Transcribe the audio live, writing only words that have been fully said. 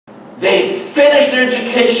They've finished their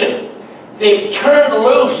education. They've turned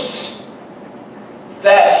loose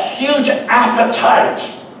that huge appetite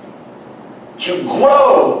to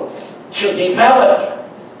grow, to develop.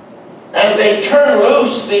 And they turn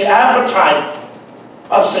loose the appetite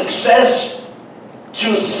of success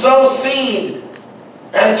to sow seed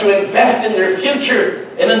and to invest in their future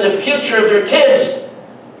and in the future of their kids.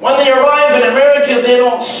 When they arrive in America, they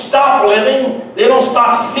don't stop living, they don't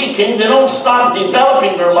stop seeking, they don't stop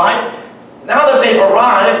developing their life. Now that they've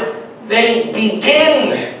arrived, they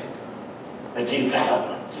begin the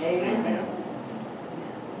development. Amen.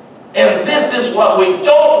 And this is what we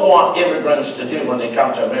don't want immigrants to do when they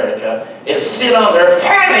come to America, is sit on their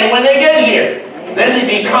fanny when they get here. Amen. Then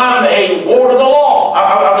they become a ward of the law,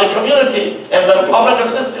 of the community, and the public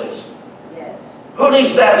assistance. Yes. Who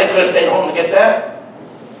needs that? They could have stayed home to get that.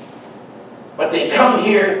 But they come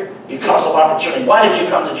here because of opportunity. Why did you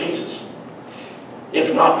come to Jesus?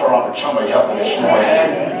 If not for opportunity, help me this morning.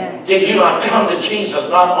 Amen. Did you not come to Jesus?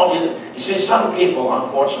 Not only, you see, some people,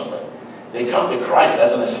 unfortunately, they come to Christ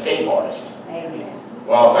as an escape artist. Amen.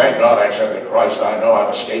 Well, thank God I accepted Christ. I know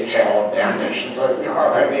I've escaped hell and damnation, but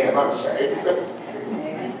God, I think I'm saved.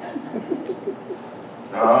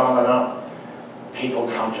 No. People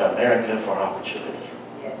come to America for opportunity.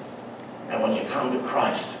 Yes. And when you come to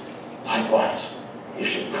Christ, likewise, you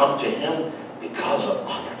should come to Him because of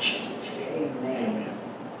opportunity. Amen.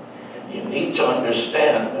 You need to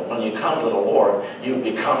understand that when you come to the Lord, you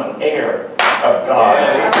become an heir of God.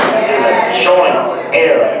 You're a joint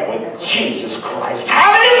heir with Jesus Christ.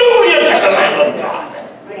 Hallelujah to the Lamb of God.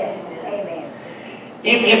 Amen.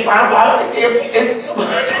 If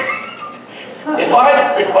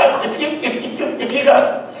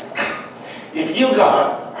you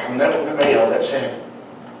got a letter in the mail that said,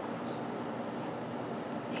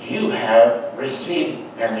 you have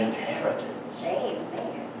received an inheritance. Amen.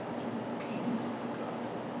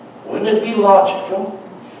 Wouldn't it be logical?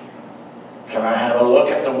 Can I have a look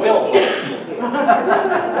at the will, please?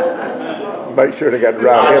 Make sure they got the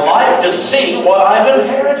right. I'd like to see what I've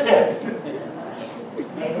inherited.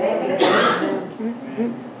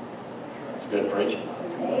 That's good preaching.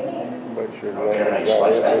 Make sure okay, now you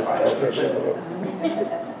slice that pie.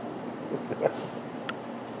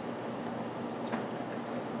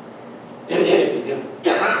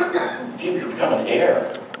 If you become an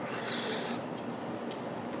heir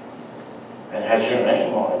and has your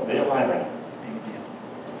name on it, be a library.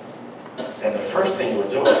 And the first thing you would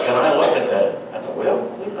do is, can I look at the will?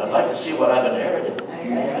 I'd like to see what I've inherited.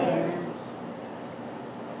 Amen.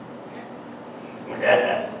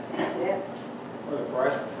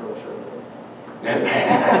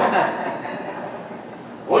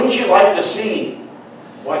 Wouldn't you like to see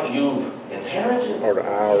what you've inherited? Or the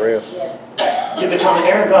IRS. You become an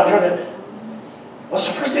heir of God. What's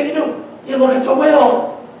the first thing you do? You look at the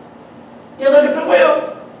will. You look at the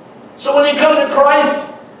will. So when you come to Christ,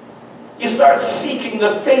 you start seeking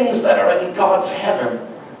the things that are in God's heaven,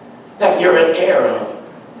 that you're an heir of,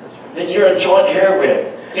 that you're a joint heir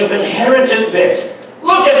with. You've inherited this.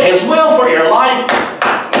 Look at His will for your life.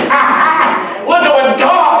 Look at what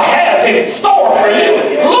God has in store for you.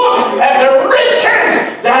 Look at the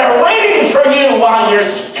riches that are waiting for you while you're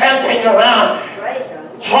camping around,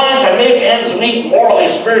 trying to make ends meet morally,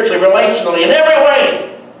 spiritually, relationally, in every way.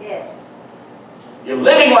 You're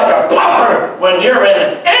living like a pauper when you're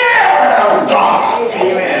an heir of God.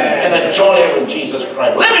 Amen. And a joint heir with Jesus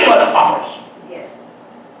Christ. Living like paupers. Yes.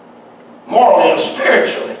 Morally and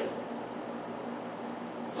spiritually.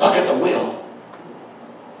 Look at the will.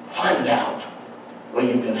 Find out what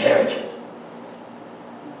you've inherited.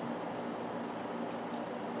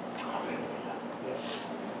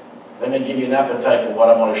 Let me give you an appetite for what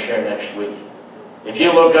I want to share next week. If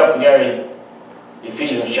you look up, Gary,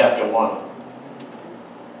 Ephesians chapter 1.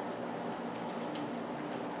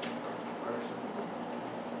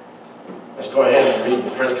 Let's go ahead and read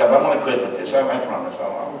the first couple. I'm going to quit with this. I promise I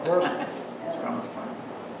won't.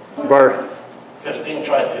 Verse 15,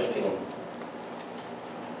 try 15.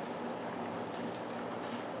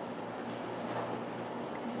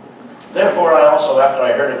 Therefore I also, after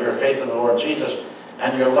I heard of your faith in the Lord Jesus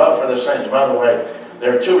and your love for the saints. By the way,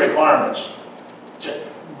 there are two requirements.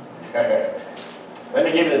 Let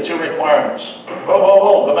me give you the two requirements.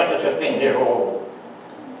 Whoa. Go back to 15 here. Whoa.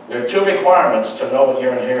 There are two requirements to know what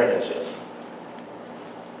your inheritance is.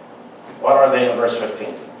 What are they in verse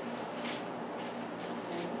 15?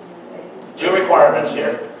 Two requirements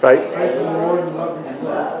here. Faith.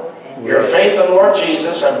 Your faith in the Lord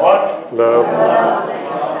Jesus and what? Love.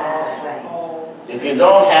 If you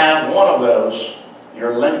don't have one of those,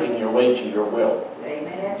 you're limping your way to your will.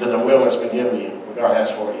 Amen. To the will that's been given to you, what God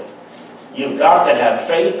has for you. You've got to have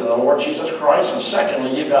faith in the Lord Jesus Christ, and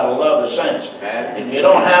secondly, you've got to love the saints. If you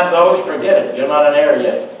don't have those, forget it. You're not an heir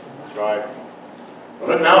yet. That's right.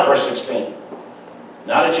 Look now, verse 16.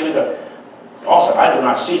 Now that you go, Paul said, I do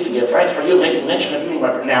not cease to give thanks for you, making mention of you.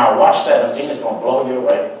 Now, watch 17, it's going to blow you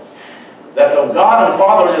away. That the God and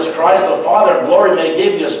Father of Jesus Christ, the Father of glory, may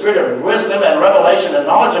give you a spirit of wisdom and revelation and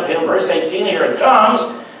knowledge of Him. Verse 18, here it comes.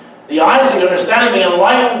 The eyes of your understanding be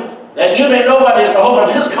enlightened, that you may know what is the hope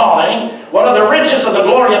of His calling, what are the riches of the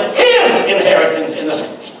glory of His inheritance in the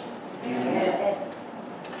saints.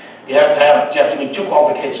 You have to meet two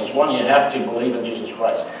qualifications. One, you have to believe in Jesus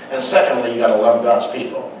Christ. And secondly, you got to love God's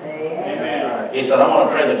people. Amen. He said, I want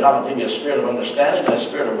to pray that God will give you a spirit of understanding and a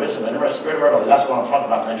spirit of wisdom and a spirit of revelation. That's what I'm talking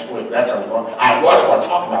about next week. That's what I was going to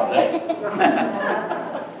talk about today.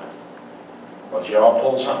 But you all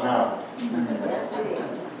pulled something out.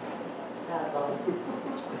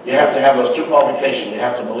 You have to have those two qualifications. You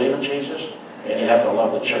have to believe in Jesus, and you have to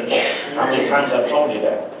love the church. How many times I've told you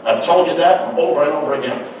that? I've told you that over and over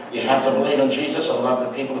again. You have to believe in Jesus and love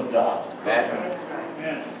the people of God.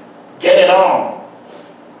 Amen. Get it on.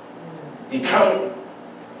 Become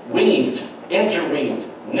weaved, interweaved,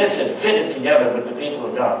 knitted, fitted together with the people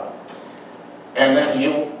of God. And then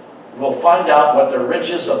you will find out what the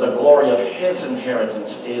riches of the glory of His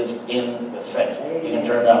inheritance is in the saints. You can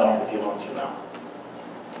turn that off if you want to now.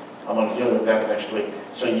 I'm going to deal with that next week.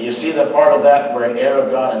 So you see the part of that, we're an heir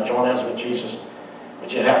of God and joint heirs with Jesus.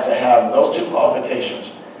 But you have to have those two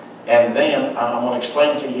qualifications. And then I'm going to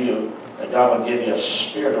explain to you that God will give you a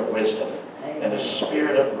spirit of wisdom and a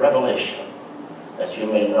spirit of revelation, that you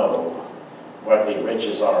may know what the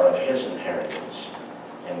riches are of His inheritance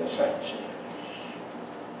in the saints.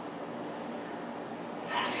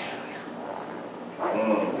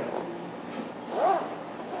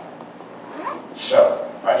 So,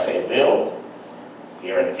 if I say, Bill,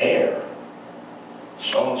 you're an heir.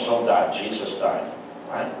 So-and-so died. Jesus died.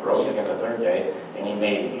 Right? Rose again the third day, and He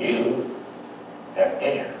made you an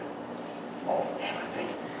heir of everything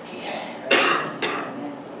He had.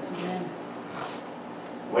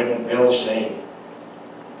 Wouldn't Bill say,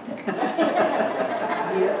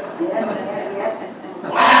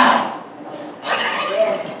 wow!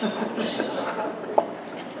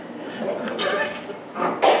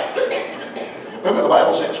 Look what the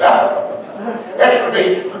Bible says. That's for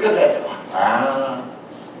me. Look at that. Wow.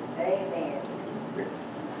 Amen.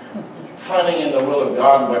 Finding in the will of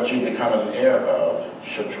God what you become an heir of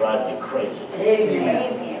should drive you crazy.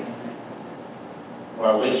 Amen.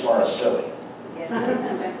 Well, at least far as silly.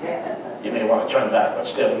 You may want to turn back, but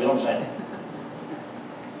still, you know what I'm saying?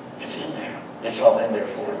 It's in there. It's all in there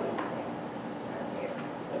for you.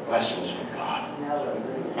 The blessings of God.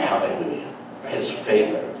 Hallelujah. His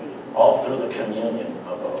favor. All through the communion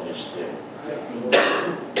of the Holy Spirit.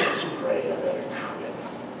 Let's pray. I better quit.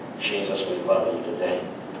 Jesus, we love you today.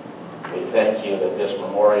 We thank you that this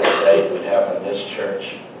Memorial Day we have in this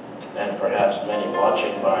church, and perhaps many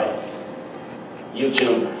watching by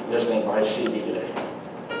YouTube, listening by CD today.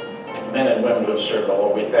 Men and women who have served the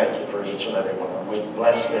Lord, we thank you for each and every one of them. We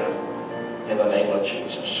bless them in the name of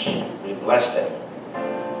Jesus. We bless them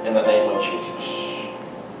in the name of Jesus.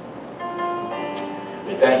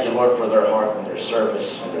 We thank you, Lord, for their heart and their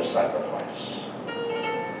service and their sacrifice.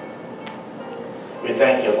 We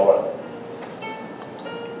thank you, Lord.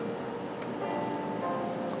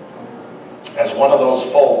 As one of those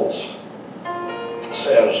folds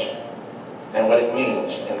says, and what it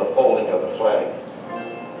means in the folding of the flag.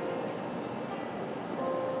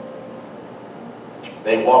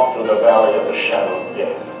 They walk through the valley of the shadow of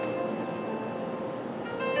death,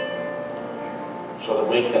 so that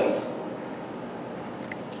we can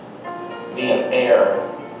be an heir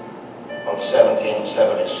of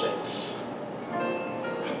 1776.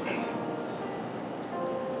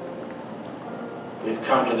 We've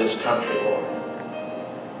come to this country, Lord,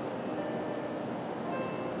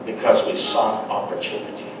 because we sought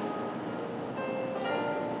opportunity.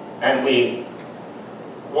 And we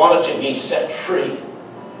wanted to be set free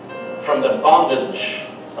from the bondage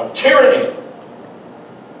of tyranny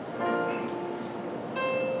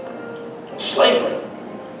and slavery.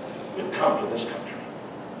 We've come to this country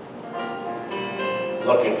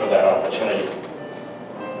looking for that opportunity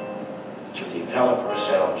to develop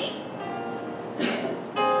ourselves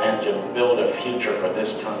and to build a future for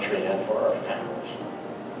this country and for our families.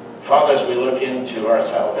 Father, as we look into our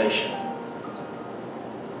salvation,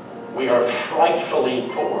 we are frightfully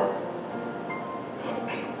poor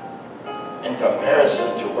in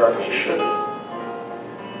comparison to where we should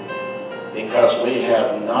be, because we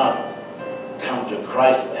have not come to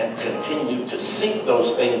Christ and continue to seek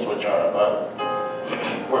those things which are above.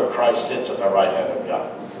 where Christ sits at the right hand of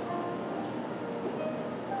God.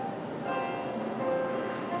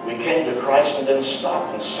 We came to Christ and didn't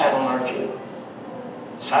stop and sat on our pew,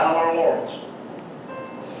 sat on our laurels.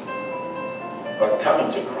 But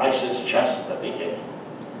coming to Christ is just the beginning.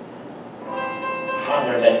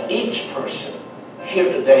 Father, let each person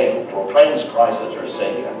here today who proclaims Christ as their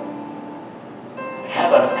Savior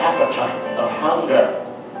have an appetite, a hunger,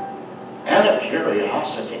 and a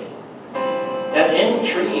curiosity, an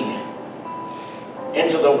intrigue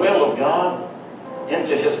into the will of God,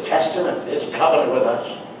 into His testament, His covenant with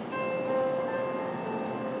us,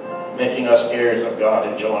 making us heirs of God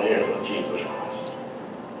and joint heirs with Jesus Christ.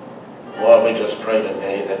 Lord, we just pray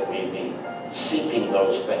today that we be seeking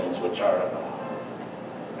those things which are above.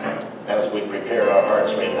 As we prepare our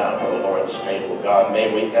hearts right now for the Lord's table, God,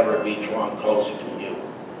 may we ever be drawn closer to You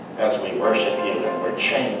as we worship You and we're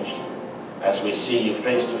changed. As we see You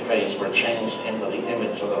face to face, we're changed into the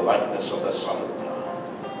image of the likeness of the Son of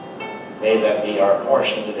God. May that be our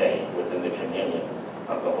portion today within the communion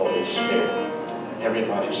of the Holy Spirit.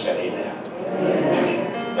 Everybody said amen.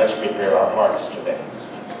 Amen. Let's prepare our hearts today.